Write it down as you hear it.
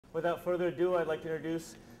Without further ado, I'd like to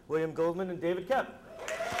introduce William Goldman and David Koepp.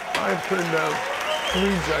 I've turned down 3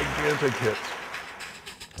 gigantic hits.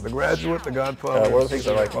 The Graduate, The Godfather. One of the things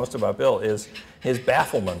I like most about Bill is his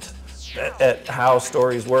bafflement at how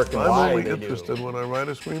stories work and why I'm they only interested when I write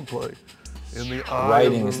a screenplay in the eye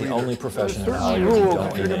Writing of is the reader. only profession in There's Hollywood certain you rules don't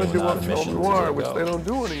if need you're going to anyone do on a a mission film to noir, go. which they don't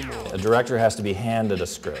do anymore. A director has to be handed a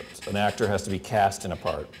script. An actor has to be cast in a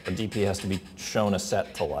part. A DP has to be shown a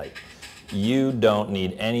set to light. You don't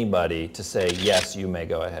need anybody to say, yes, you may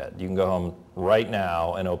go ahead. You can go home right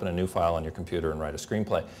now and open a new file on your computer and write a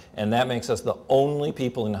screenplay. And that makes us the only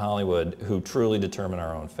people in Hollywood who truly determine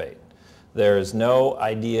our own fate. There is no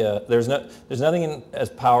idea, there's nothing as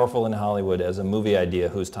powerful in Hollywood as a movie idea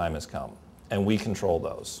whose time has come. And we control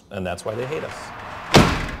those. And that's why they hate us.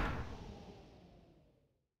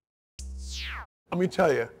 Let me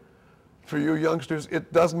tell you, for you youngsters,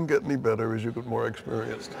 it doesn't get any better as you get more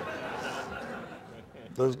experienced.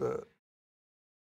 Does that?